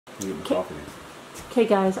Okay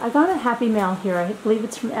guys, I got a happy mail here. I believe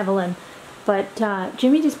it's from Evelyn. But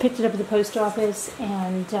Jimmy just picked it up at the post office,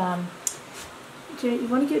 and you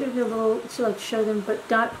want to give it a little to like show them,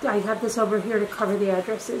 but I have this over here to cover the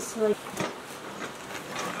addresses. So like,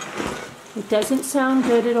 it doesn't sound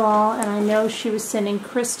good at all, and I know she was sending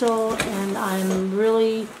Crystal, and I'm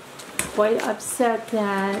really quite upset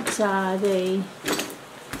that they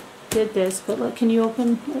did this. But look, can you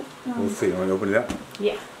open it? Let's see. You want to open it up?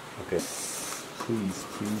 Yeah. Okay. Please,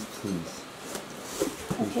 please, please.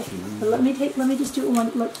 Okay, but let me just do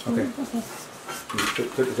one. Look. Okay. Okay.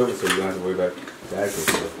 Put this over so you don't have to worry about the address.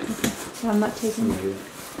 Okay. So I'm not taking it.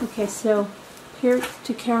 Okay, so here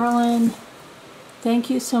to Carolyn. Thank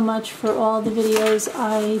you so much for all the videos.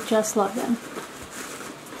 I just love them.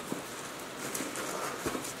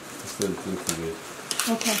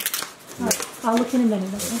 Okay. All right. I'll look in a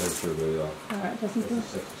minute. Okay? All right. Doesn't feel.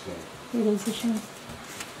 It is a shame.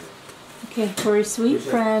 Okay, for a sweet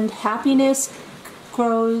friend, happiness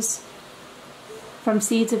grows from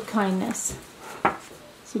seeds of kindness.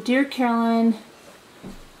 So, dear Caroline,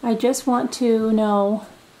 I just want you to know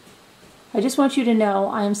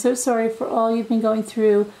I am so sorry for all you've been going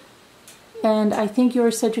through, and I think you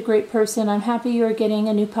are such a great person. I'm happy you are getting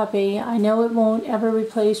a new puppy. I know it won't ever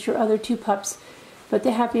replace your other 2 pups, but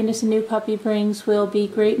the happiness a new puppy brings will be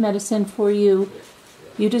great medicine for you.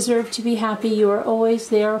 You deserve to be happy. You are always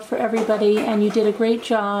there for everybody, and you did a great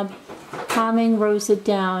job calming Rosa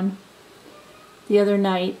down the other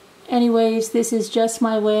night. Anyways, this is just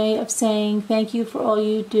my way of saying thank you for all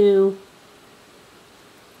you do.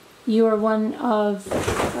 You are one of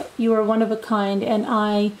a kind, and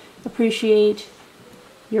I appreciate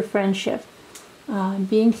your friendship.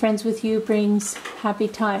 Being friends with you brings happy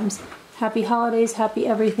times. Happy holidays, happy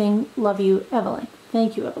everything. Love you, Evelyn.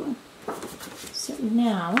 Thank you, Evelyn. So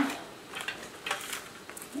now,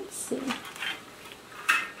 let's see.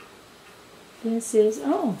 This is,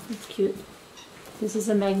 oh, it's cute. This is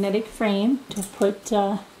a magnetic frame to put,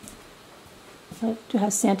 to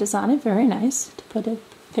have Santa's on it. Very nice. To put a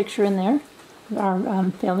picture in there. Our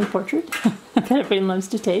family portrait that everybody loves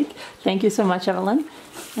to take. Thank you so much, Evelyn.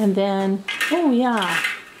 And then, oh yeah,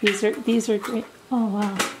 these are great. Oh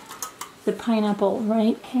wow, the pineapple,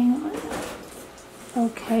 right? Hang on.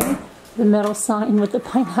 Okay. The metal sign with the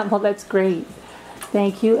pineapple, that's great.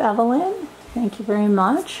 Thank you, Evelyn. Thank you very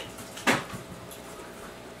much.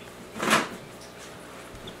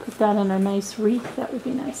 Put that in a nice wreath, that would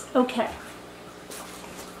be nice. Okay.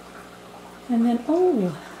 And then,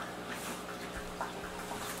 oh,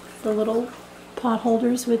 the little pot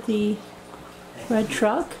holders with the red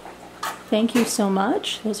truck. Thank you so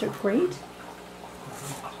much. Those are great.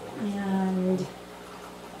 And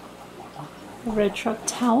a red truck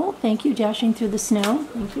towel. Thank you, dashing through the snow.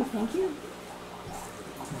 Thank you, thank you.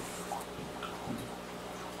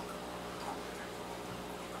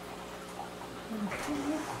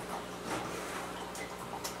 Okay.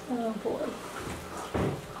 Oh boy.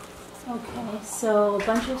 Okay, so a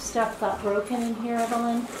bunch of stuff got broken in here,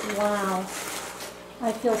 Evelyn. Wow.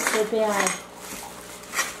 I feel so bad.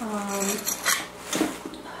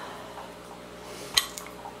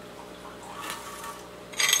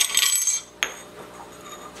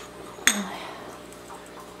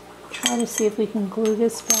 Try to see if we can glue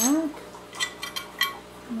this back.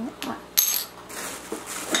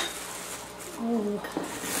 Oh,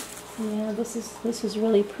 yeah, this is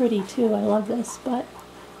really pretty too. I love this, but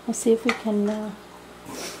we'll see if we can,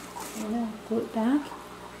 glue it back.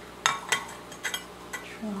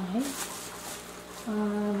 Try.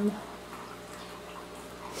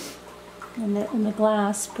 And the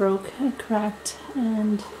glass broke and cracked,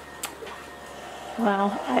 and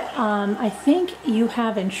wow, I think you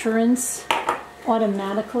have insurance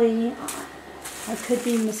automatically. I could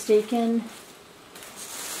be mistaken.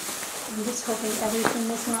 I'm just hoping everything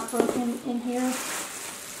is not broken in here.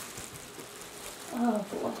 Oh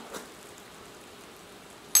boy.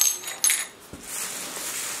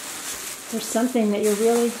 There's something that you're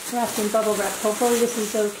really wrapped in bubble wrap. Hopefully this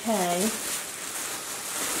is okay.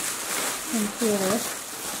 In here.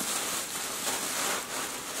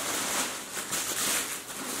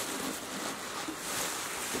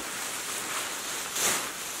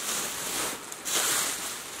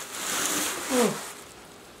 Oh.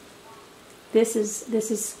 This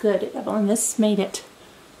is good, Evelyn. This made it.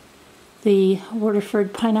 The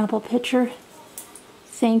Waterford pineapple pitcher.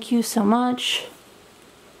 Thank you so much.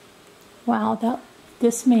 Wow,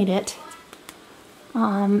 this made it.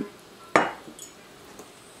 The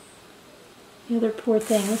other poor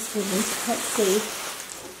thing, this was let's see.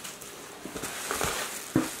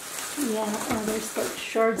 Yeah, oh, there's like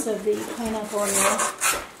shards of the pineapple in there.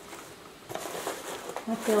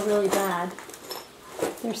 I feel really bad.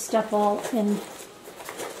 There's stuff all in.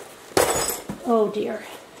 Oh dear.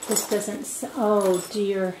 This doesn't. Oh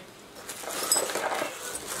dear.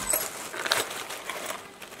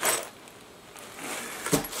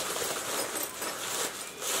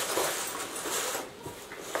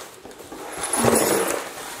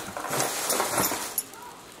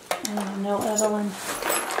 I don't know, Evelyn.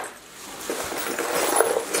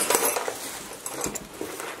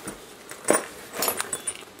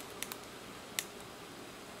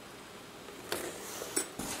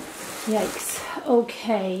 Yikes.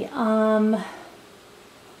 Okay. I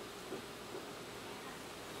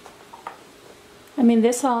mean,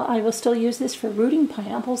 I will still use this for rooting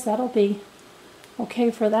pineapples. That'll be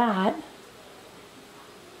okay for that.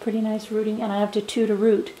 Pretty nice rooting, and I have to 2 to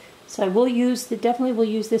root. So I will definitely will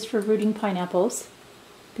use this for rooting pineapples,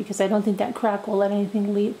 because I don't think that crack will let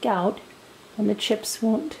anything leak out, and the chips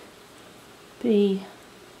won't be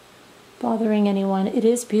bothering anyone. It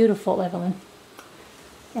is beautiful, Evelyn.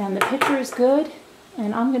 And the picture is good,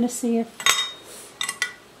 and I'm going to see if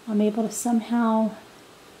I'm able to somehow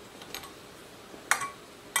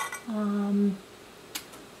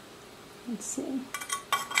let's see.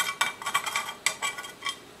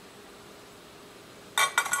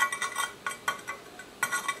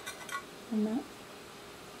 I'm not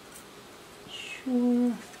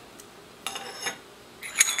sure.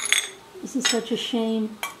 This is such a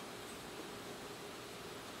shame.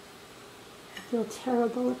 I feel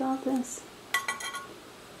terrible about this.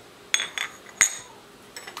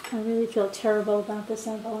 I really feel terrible about this,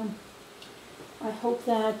 Evelyn. I hope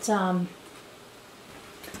that,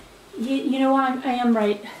 you know, I am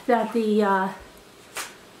right, that the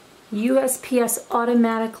USPS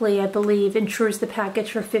automatically, I believe, insures the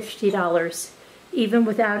package for $50, even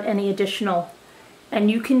without any additional. And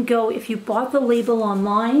you can go, if you bought the label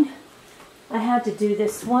online, I had to do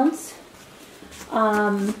this once,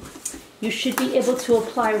 you should be able to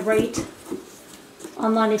apply right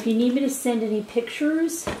online. If you need me to send any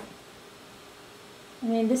pictures, I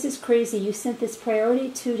mean, this is crazy. You sent this priority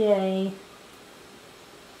today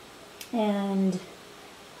and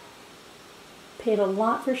paid a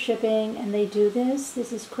lot for shipping, and they do this.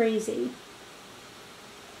 This is crazy.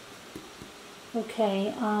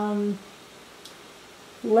 Okay,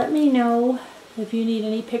 let me know if you need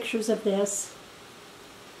any pictures of this.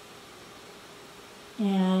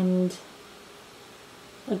 And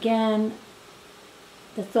again,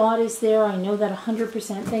 the thought is there. I know that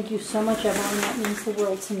 100%. Thank you so much, Evelyn. That means the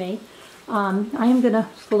world to me. I am going to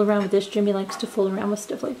fool around with this. Jimmy likes to fool around with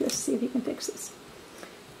stuff like this. See if he can fix this.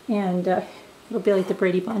 And it'll be like the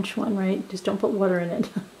Brady Bunch one, right? Just don't put water in it.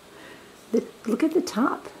 Look at the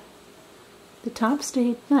top. The top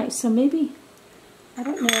stayed nice. So maybe, I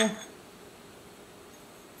don't know.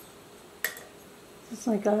 It's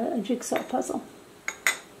like a jigsaw puzzle.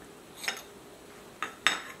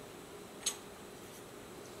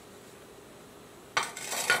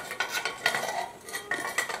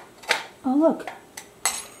 Oh, look.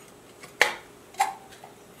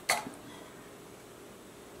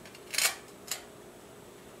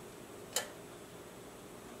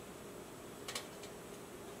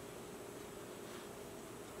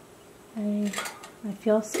 I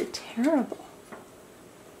feel so terrible.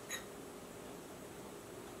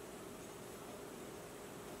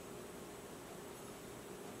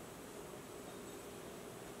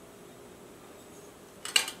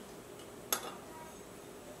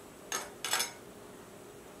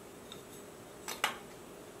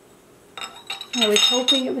 I was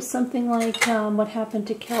hoping it was something like what happened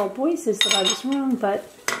to Carol Boyce's, that I was wrong, but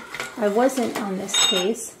I wasn't on this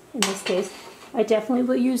case. In this case, I definitely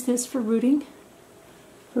will use this for rooting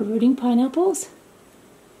pineapples.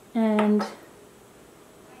 And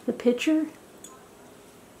the picture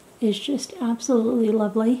is just absolutely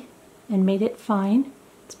lovely and made it fine.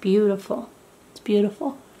 It's beautiful. It's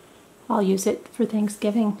beautiful. I'll use it for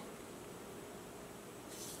Thanksgiving.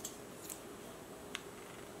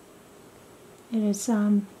 It is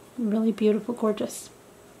really beautiful, gorgeous.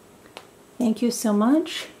 Thank you so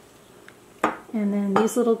much. And then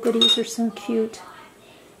these little goodies are so cute.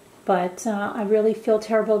 But I really feel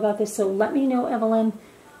terrible about this. So let me know, Evelyn,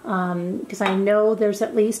 because I know there's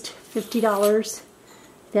at least $50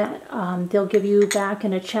 that they'll give you back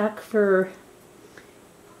in a check for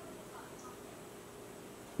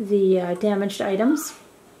the damaged items.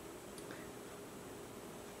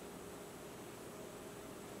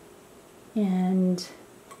 And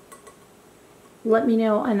let me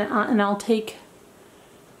know, and I'll take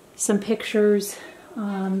some pictures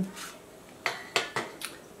of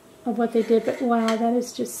what they did. But wow, that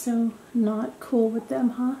is just so not cool with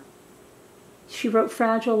them, huh? She wrote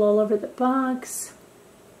fragile all over the box.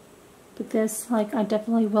 But this, like, I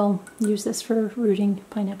definitely will use this for rooting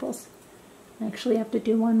pineapples. I actually have to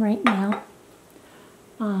do one right now.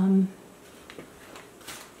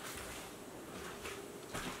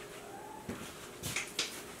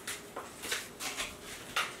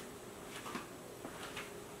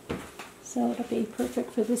 So it'll be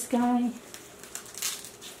perfect for this guy.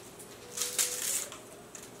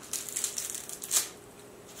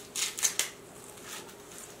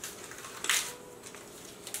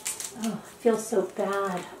 Oh, I feel so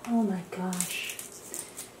bad. Oh my gosh.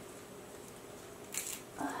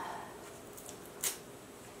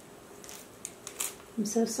 I'm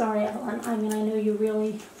so sorry, Evelyn. I mean, I know you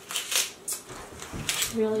really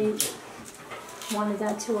wanted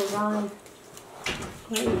that to arrive.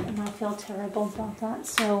 Great, and I feel terrible about that.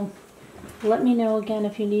 So let me know again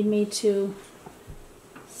if you need me to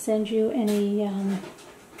send you any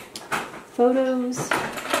photos.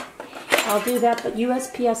 I'll do that, but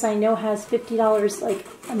USPS I know has $50 like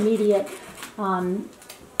immediate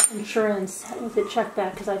insurance with a check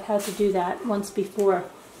back, because I've had to do that once before.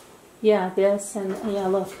 Yeah, this, and yeah,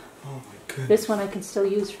 look. Oh my goodness. This one I can still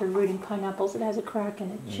use for rooting pineapples. It has a crack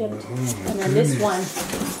in it, chipped. Oh and then this one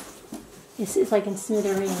is like in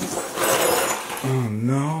smithereens. Oh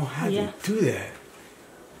no, how do Yeah. you do that?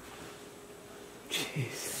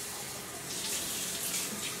 Jeez.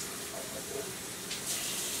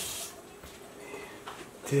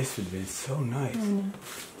 This would have been so nice. I know.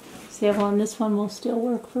 See, Evelyn, this one will still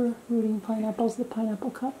work for rooting pineapples, the pineapple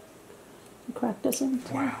cup. The crack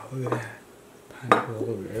doesn't. Wow, look at that. Pineapple all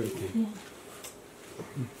over everything.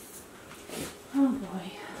 Yeah. Oh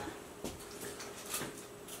boy.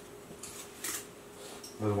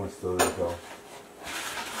 Other one's still there, though.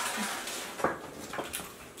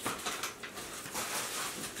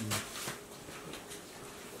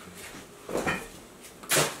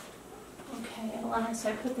 Okay, Evelyn, so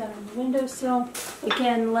I put that on the windowsill.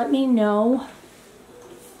 Again, let me know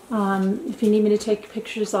if you need me to take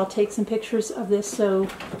pictures. I'll take some pictures of this so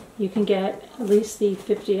you can get at least the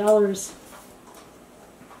 $50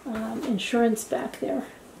 insurance back there.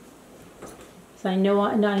 So I know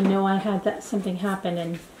I had that something happen,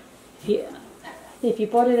 and if you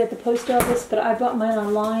bought it at the post office, but I bought mine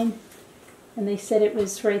online, and they said it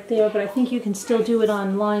was right there. But I think you can still do it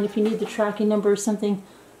online. If you need the tracking number or something,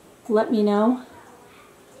 let me know.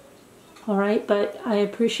 All right, but I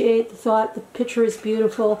appreciate the thought. The picture is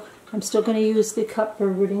beautiful. I'm still going to use the cup for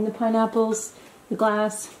rooting the pineapples, the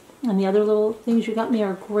glass, and the other little things you got me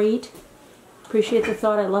are great. Appreciate the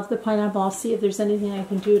thought. I love the pineapple. I'll see if there's anything I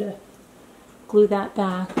can do to glue that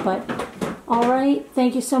back. But all right,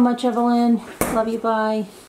 thank you so much, Evelyn. Love you. Bye.